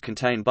cycles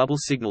contain bubble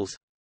signals.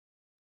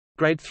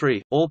 Grade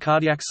 3, all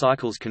cardiac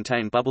cycles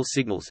contain bubble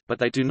signals, but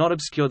they do not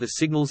obscure the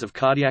signals of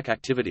cardiac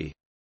activity.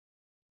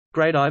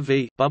 Grade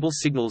IV, bubble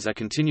signals are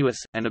continuous,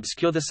 and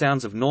obscure the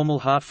sounds of normal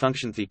heart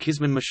function. The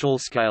Kisman-Michal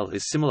scale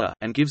is similar,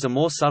 and gives a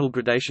more subtle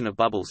gradation of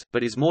bubbles,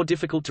 but is more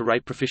difficult to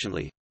rate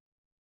proficiently.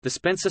 The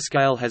Spencer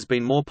scale has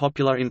been more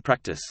popular in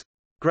practice.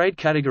 Grade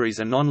categories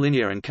are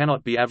non-linear and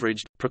cannot be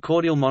averaged.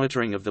 Precordial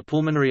monitoring of the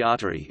pulmonary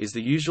artery is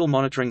the usual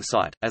monitoring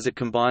site, as it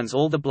combines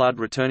all the blood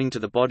returning to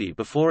the body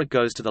before it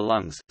goes to the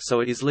lungs, so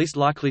it is least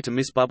likely to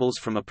miss bubbles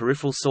from a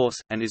peripheral source,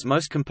 and is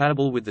most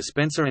compatible with the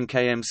Spencer and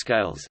KM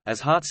scales, as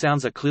heart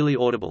sounds are clearly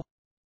audible.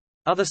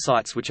 Other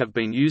sites which have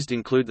been used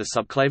include the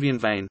subclavian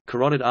vein,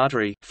 carotid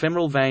artery,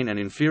 femoral vein and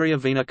inferior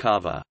vena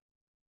cava.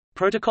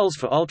 Protocols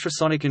for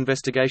ultrasonic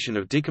investigation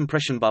of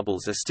decompression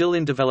bubbles are still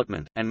in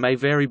development, and may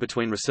vary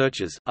between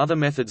researchers. Other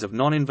methods of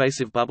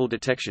non-invasive bubble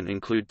detection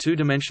include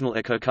two-dimensional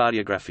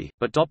echocardiography,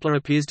 but Doppler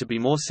appears to be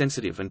more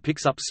sensitive and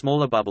picks up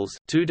smaller bubbles.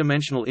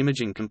 Two-dimensional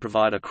imaging can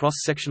provide a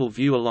cross-sectional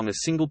view along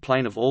a single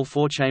plane of all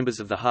 4 chambers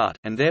of the heart,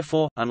 and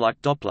therefore, unlike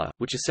Doppler,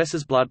 which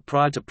assesses blood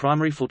prior to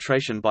primary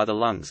filtration by the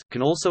lungs,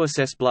 can also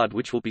assess blood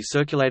which will be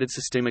circulated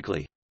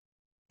systemically.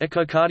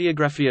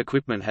 Echocardiography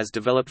equipment has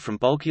developed from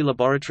bulky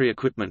laboratory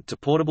equipment to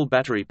portable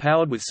battery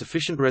powered with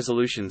sufficient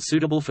resolution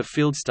suitable for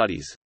field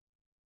studies.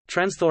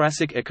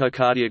 Transthoracic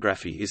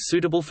echocardiography is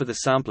suitable for the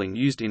sampling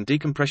used in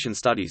decompression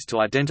studies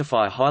to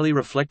identify highly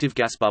reflective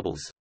gas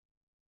bubbles.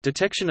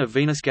 Detection of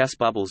venous gas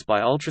bubbles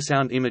by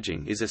ultrasound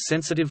imaging is a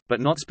sensitive,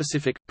 but not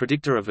specific,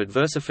 predictor of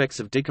adverse effects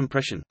of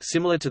decompression,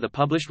 similar to the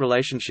published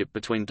relationship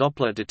between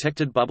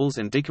Doppler-detected bubbles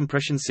and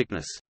decompression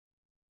sickness.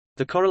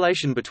 The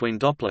correlation between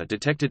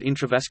Doppler-detected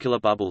intravascular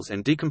bubbles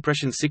and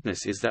decompression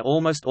sickness is that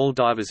almost all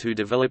divers who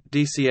developed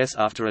DCS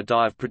after a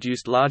dive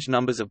produced large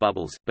numbers of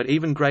bubbles, but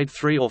even grade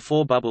 3 or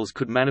 4 bubbles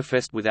could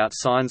manifest without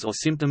signs or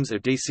symptoms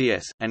of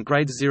DCS, and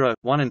grades 0,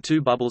 1 and 2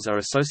 bubbles are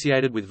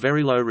associated with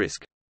very low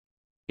risk.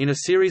 In a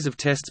series of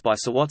tests by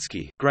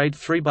Sawatsky, grade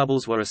 3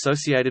 bubbles were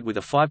associated with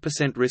a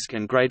 5% risk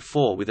and grade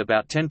 4 with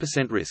about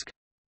 10% risk.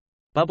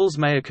 Bubbles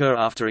may occur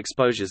after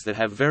exposures that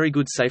have very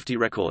good safety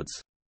records.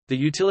 The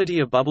utility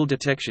of bubble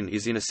detection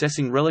is in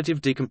assessing relative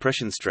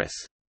decompression stress.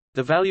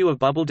 The value of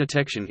bubble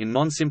detection in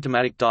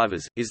non-symptomatic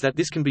divers is that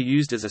this can be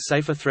used as a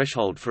safer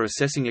threshold for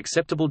assessing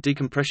acceptable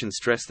decompression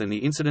stress than the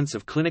incidence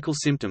of clinical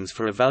symptoms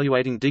for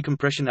evaluating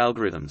decompression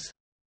algorithms.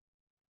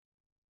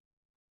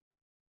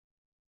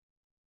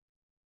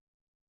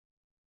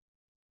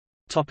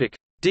 Topic: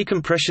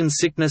 Decompression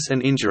sickness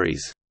and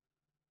injuries.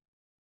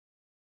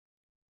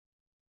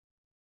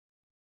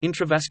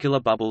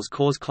 Intravascular bubbles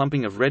cause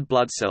clumping of red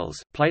blood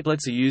cells,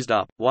 platelets are used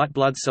up, white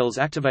blood cells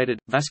activated,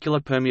 vascular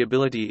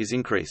permeability is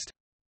increased.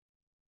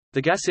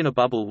 The gas in a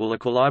bubble will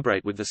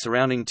equilibrate with the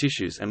surrounding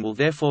tissues and will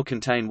therefore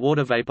contain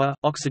water vapor,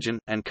 oxygen,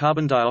 and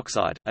carbon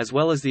dioxide, as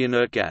well as the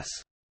inert gas.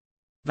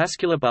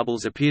 Vascular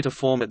bubbles appear to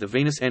form at the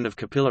venous end of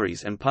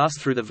capillaries and pass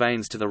through the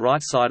veins to the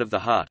right side of the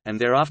heart, and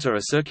thereafter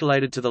are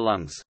circulated to the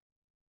lungs.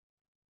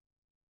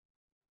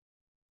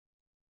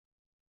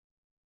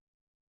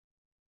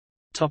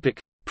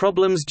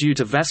 Problems due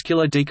to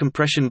vascular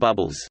decompression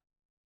bubbles.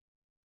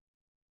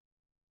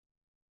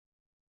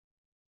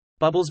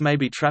 Bubbles may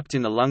be trapped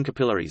in the lung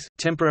capillaries,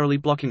 temporarily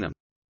blocking them.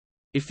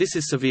 If this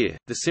is severe,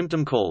 the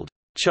symptom called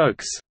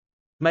chokes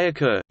may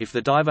occur. If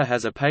the diver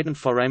has a patent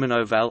foramen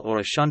ovale or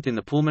a shunt in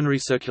the pulmonary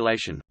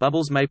circulation,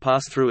 bubbles may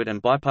pass through it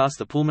and bypass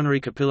the pulmonary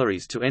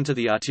capillaries to enter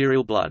the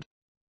arterial blood.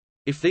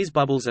 If these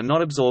bubbles are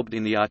not absorbed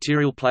in the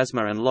arterial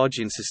plasma and lodge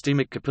in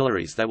systemic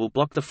capillaries, they will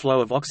block the flow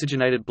of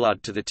oxygenated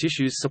blood to the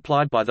tissues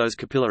supplied by those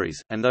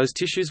capillaries, and those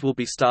tissues will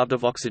be starved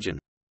of oxygen.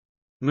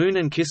 Moon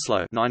and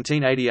Kislow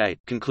 1988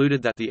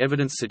 concluded that the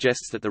evidence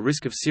suggests that the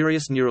risk of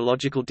serious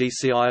neurological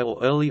DCI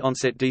or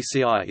early-onset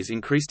DCI is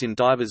increased in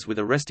divers with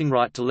a resting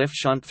right-to-left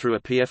shunt through a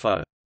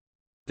PFO.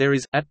 There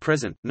is, at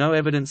present, no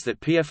evidence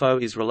that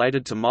PFO is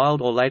related to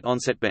mild or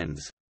late-onset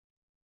bends.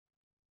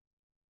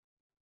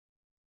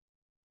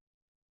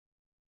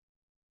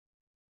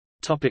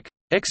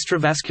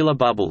 Extravascular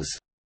bubbles.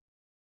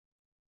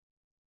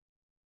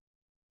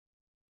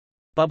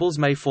 Bubbles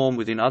may form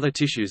within other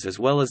tissues as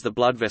well as the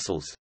blood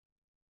vessels.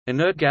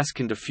 Inert gas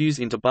can diffuse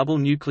into bubble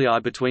nuclei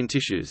between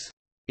tissues.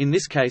 In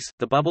this case,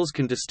 the bubbles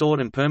can distort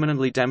and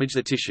permanently damage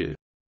the tissue.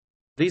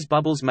 These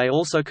bubbles may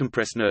also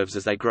compress nerves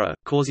as they grow,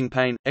 causing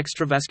pain.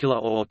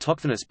 Extravascular or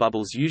autochthonous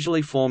bubbles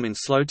usually form in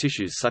slow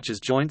tissues such as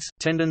joints,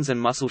 tendons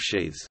and muscle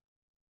sheaths.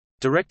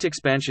 Direct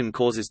expansion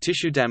causes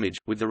tissue damage,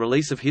 with the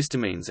release of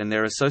histamines and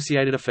their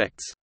associated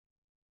effects.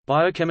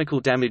 Biochemical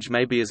damage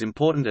may be as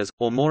important as,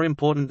 or more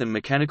important than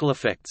mechanical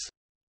effects.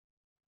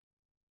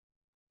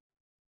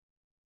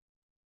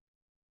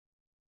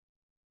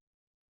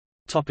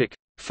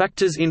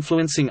 Factors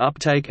influencing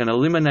uptake and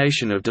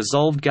elimination of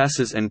dissolved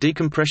gases and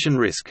decompression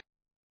risk.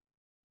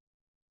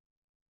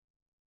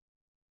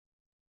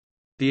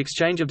 The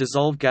exchange of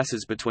dissolved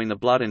gases between the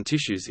blood and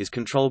tissues is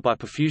controlled by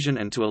perfusion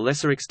and to a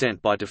lesser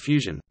extent by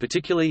diffusion,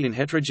 particularly in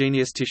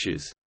heterogeneous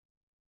tissues.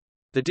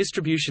 The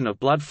distribution of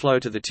blood flow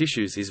to the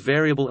tissues is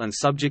variable and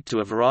subject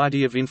to a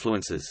variety of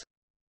influences.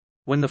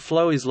 When the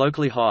flow is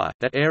locally high,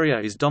 that area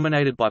is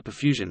dominated by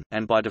perfusion,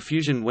 and by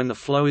diffusion when the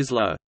flow is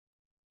low.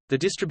 The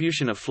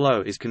distribution of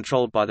flow is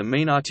controlled by the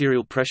mean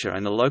arterial pressure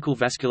and the local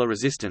vascular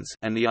resistance,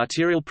 and the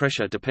arterial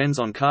pressure depends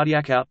on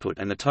cardiac output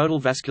and the total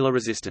vascular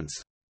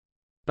resistance.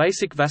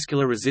 Basic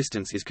vascular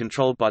resistance is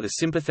controlled by the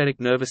sympathetic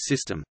nervous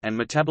system, and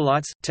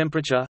metabolites,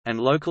 temperature, and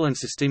local and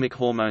systemic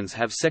hormones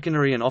have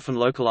secondary and often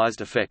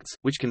localized effects,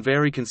 which can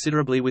vary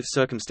considerably with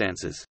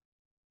circumstances.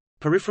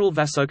 Peripheral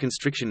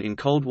vasoconstriction in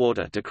cold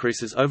water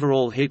decreases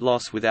overall heat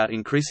loss without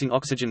increasing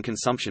oxygen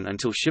consumption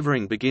until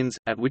shivering begins,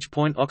 at which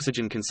point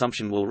oxygen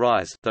consumption will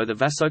rise, though the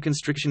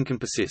vasoconstriction can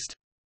persist.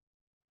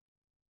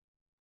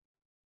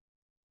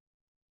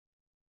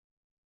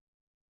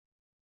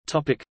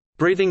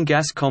 Breathing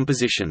gas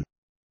composition.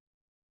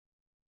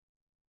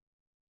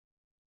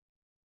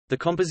 The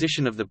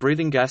composition of the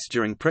breathing gas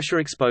during pressure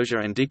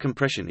exposure and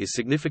decompression is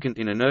significant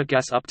in inert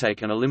gas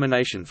uptake and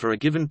elimination for a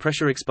given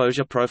pressure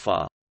exposure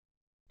profile.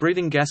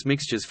 Breathing gas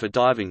mixtures for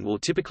diving will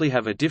typically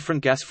have a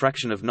different gas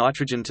fraction of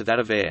nitrogen to that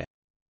of air.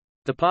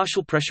 The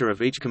partial pressure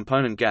of each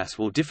component gas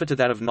will differ to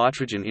that of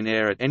nitrogen in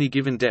air at any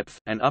given depth,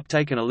 and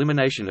uptake and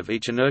elimination of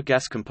each inert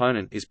gas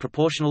component is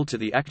proportional to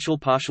the actual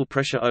partial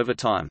pressure over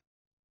time.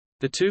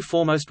 The two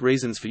foremost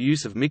reasons for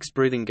use of mixed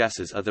breathing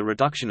gases are the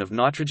reduction of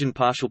nitrogen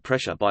partial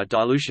pressure by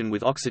dilution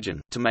with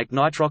oxygen, to make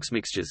nitrox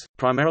mixtures,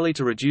 primarily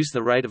to reduce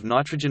the rate of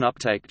nitrogen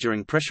uptake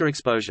during pressure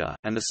exposure,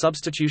 and the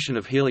substitution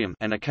of helium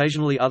and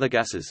occasionally other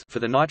gases for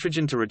the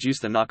nitrogen to reduce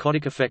the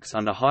narcotic effects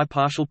under high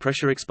partial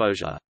pressure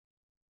exposure.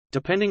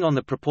 Depending on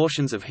the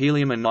proportions of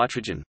helium and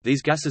nitrogen,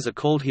 these gases are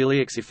called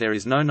heliox if there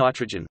is no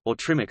nitrogen, or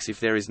trimix if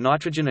there is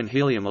nitrogen and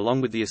helium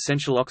along with the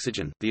essential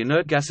oxygen. The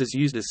inert gases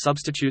used as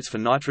substitutes for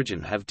nitrogen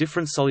have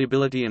different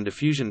solubility and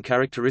diffusion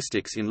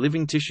characteristics in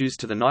living tissues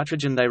to the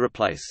nitrogen they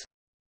replace.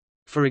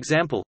 For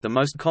example, the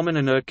most common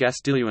inert gas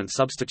diluent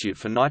substitute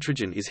for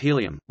nitrogen is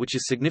helium, which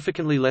is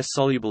significantly less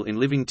soluble in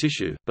living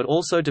tissue, but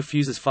also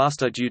diffuses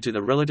faster due to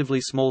the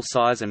relatively small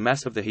size and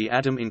mass of the He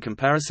atom in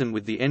comparison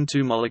with the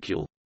N2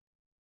 molecule.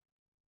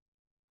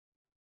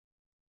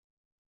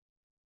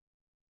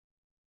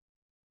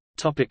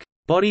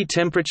 Body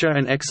temperature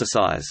and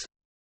exercise.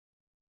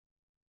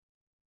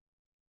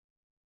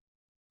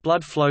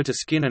 Blood flow to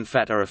skin and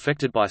fat are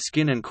affected by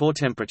skin and core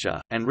temperature,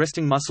 and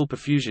resting muscle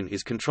perfusion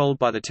is controlled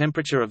by the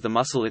temperature of the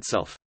muscle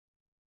itself.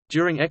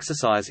 During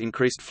exercise,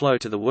 increased flow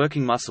to the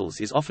working muscles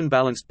is often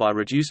balanced by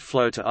reduced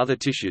flow to other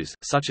tissues,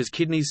 such as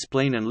kidneys,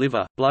 spleen and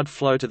liver. Blood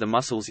flow to the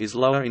muscles is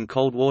lower in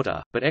cold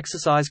water, but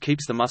exercise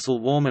keeps the muscle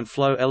warm and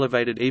flow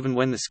elevated even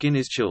when the skin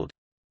is chilled.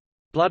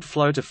 Blood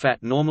flow to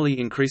fat normally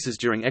increases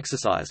during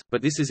exercise,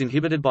 but this is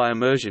inhibited by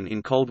immersion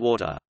in cold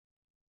water.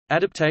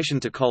 Adaptation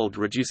to cold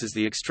reduces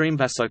the extreme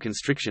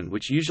vasoconstriction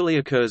which usually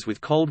occurs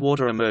with cold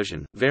water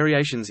immersion.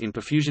 Variations in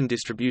perfusion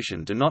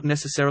distribution do not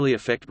necessarily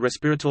affect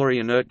respiratory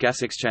inert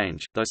gas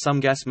exchange, though some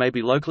gas may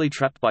be locally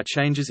trapped by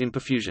changes in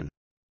perfusion.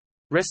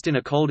 Rest in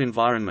a cold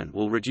environment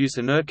will reduce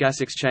inert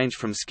gas exchange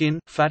from skin,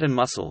 fat and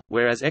muscle,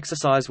 whereas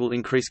exercise will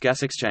increase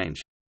gas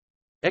exchange.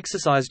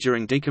 Exercise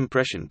during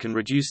decompression can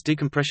reduce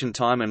decompression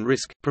time and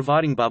risk,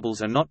 providing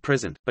bubbles are not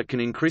present, but can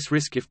increase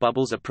risk if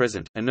bubbles are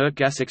present. Inert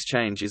gas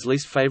exchange is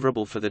least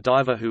favorable for the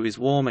diver who is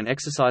warm and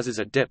exercises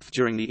at depth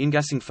during the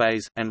ingassing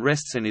phase, and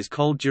rests and is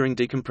cold during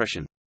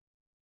decompression.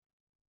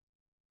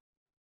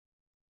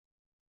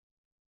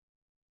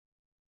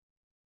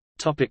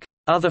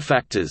 Other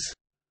factors.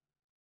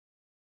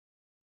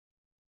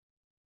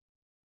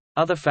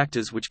 Other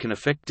factors which can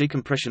affect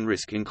decompression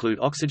risk include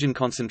oxygen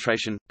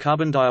concentration,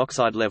 carbon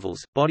dioxide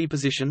levels, body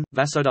position,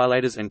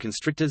 vasodilators and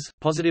constrictors,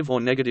 positive or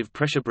negative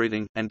pressure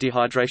breathing, and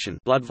dehydration.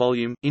 Blood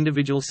volume.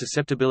 Individual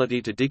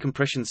susceptibility to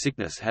decompression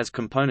sickness has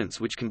components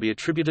which can be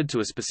attributed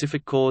to a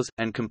specific cause,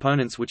 and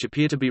components which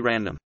appear to be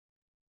random.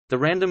 The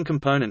random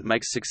component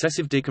makes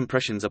successive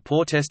decompressions a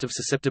poor test of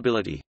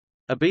susceptibility.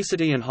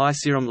 Obesity and high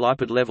serum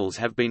lipid levels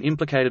have been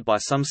implicated by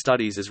some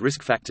studies as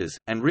risk factors,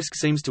 and risk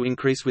seems to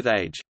increase with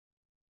age.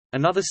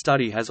 Another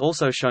study has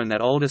also shown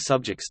that older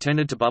subjects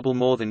tended to bubble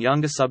more than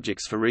younger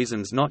subjects for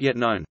reasons not yet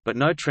known, but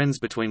no trends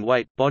between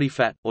weight, body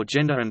fat, or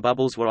gender and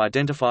bubbles were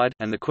identified,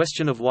 and the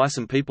question of why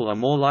some people are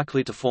more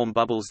likely to form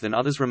bubbles than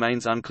others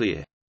remains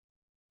unclear.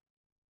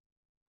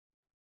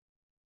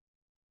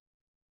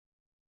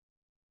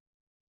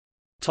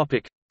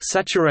 Topic: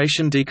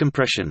 Saturation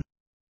decompression.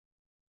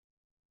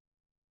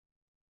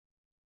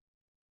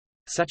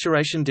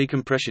 Saturation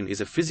decompression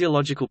is a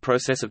physiological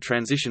process of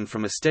transition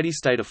from a steady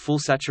state of full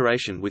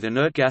saturation with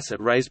inert gas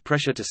at raised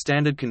pressure to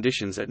standard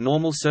conditions at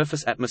normal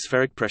surface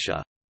atmospheric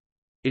pressure.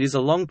 It is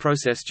a long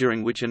process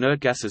during which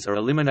inert gases are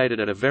eliminated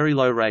at a very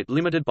low rate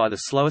limited by the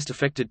slowest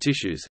affected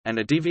tissues, and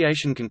a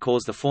deviation can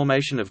cause the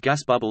formation of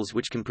gas bubbles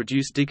which can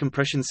produce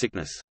decompression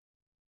sickness.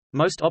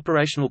 Most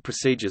operational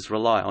procedures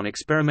rely on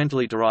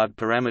experimentally derived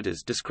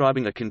parameters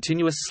describing a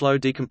continuous slow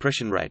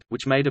decompression rate,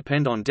 which may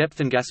depend on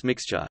depth and gas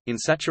mixture. In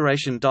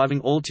saturation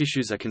diving, all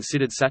tissues are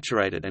considered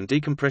saturated, and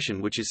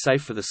decompression which is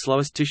safe for the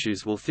slowest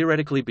tissues will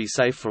theoretically be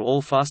safe for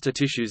all faster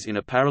tissues in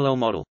a parallel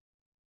model.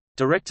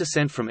 Direct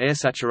ascent from air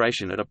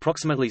saturation at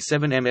approximately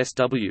 7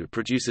 msw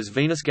produces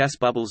venous gas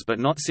bubbles but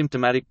not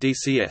symptomatic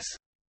DCS.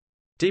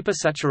 Deeper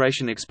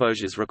saturation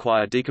exposures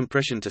require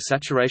decompression to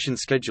saturation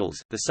schedules.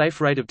 The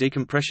safe rate of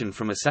decompression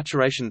from a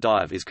saturation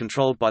dive is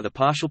controlled by the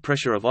partial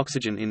pressure of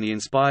oxygen in the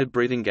inspired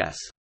breathing gas.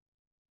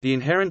 The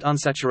inherent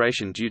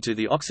unsaturation due to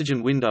the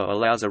oxygen window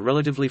allows a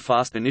relatively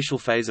fast initial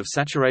phase of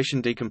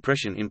saturation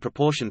decompression in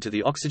proportion to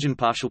the oxygen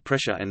partial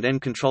pressure, and then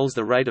controls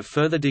the rate of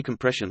further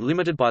decompression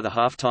limited by the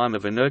half-time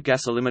of inert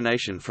gas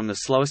elimination from the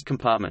slowest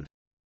compartment.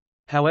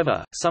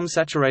 However, some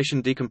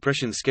saturation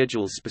decompression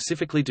schedules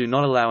specifically do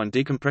not allow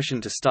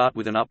decompression to start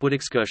with an upward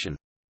excursion.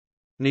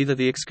 Neither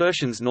the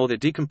excursions nor the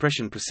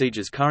decompression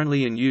procedures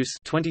currently in use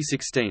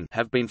 2016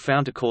 have been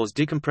found to cause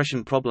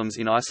decompression problems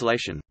in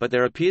isolation, but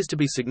there appears to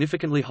be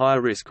significantly higher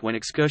risk when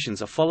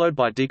excursions are followed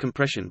by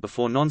decompression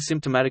before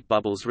non-symptomatic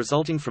bubbles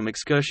resulting from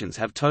excursions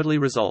have totally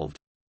resolved.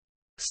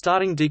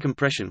 Starting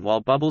decompression while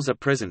bubbles are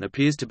present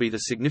appears to be the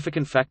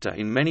significant factor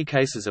in many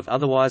cases of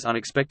otherwise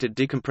unexpected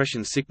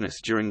decompression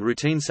sickness during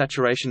routine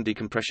saturation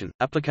decompression.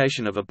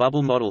 Application of a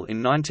bubble model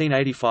in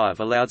 1985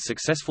 allowed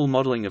successful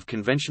modeling of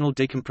conventional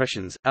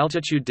decompressions,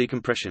 altitude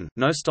decompression,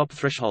 no-stop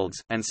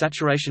thresholds, and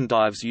saturation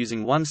dives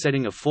using one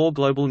setting of 4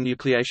 global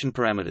nucleation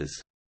parameters.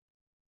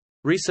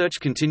 Research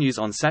continues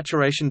on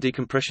saturation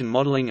decompression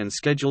modeling and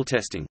schedule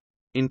testing.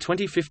 In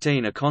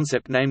 2015, a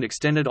concept named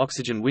extended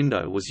oxygen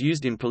window was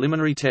used in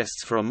preliminary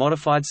tests for a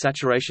modified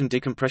saturation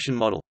decompression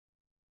model.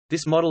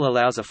 This model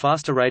allows a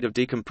faster rate of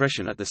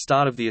decompression at the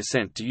start of the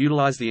ascent to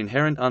utilize the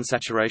inherent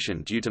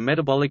unsaturation due to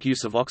metabolic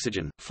use of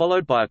oxygen,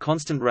 followed by a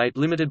constant rate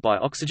limited by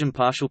oxygen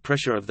partial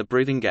pressure of the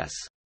breathing gas.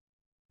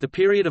 The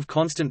period of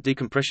constant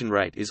decompression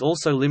rate is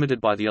also limited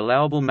by the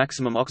allowable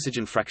maximum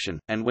oxygen fraction,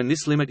 and when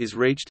this limit is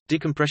reached,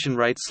 decompression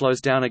rate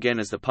slows down again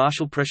as the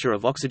partial pressure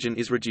of oxygen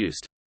is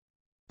reduced.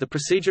 The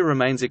procedure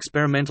remains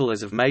experimental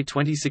as of May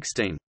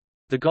 2016.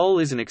 The goal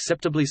is an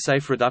acceptably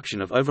safe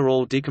reduction of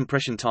overall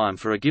decompression time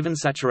for a given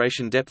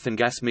saturation depth and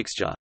gas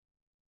mixture.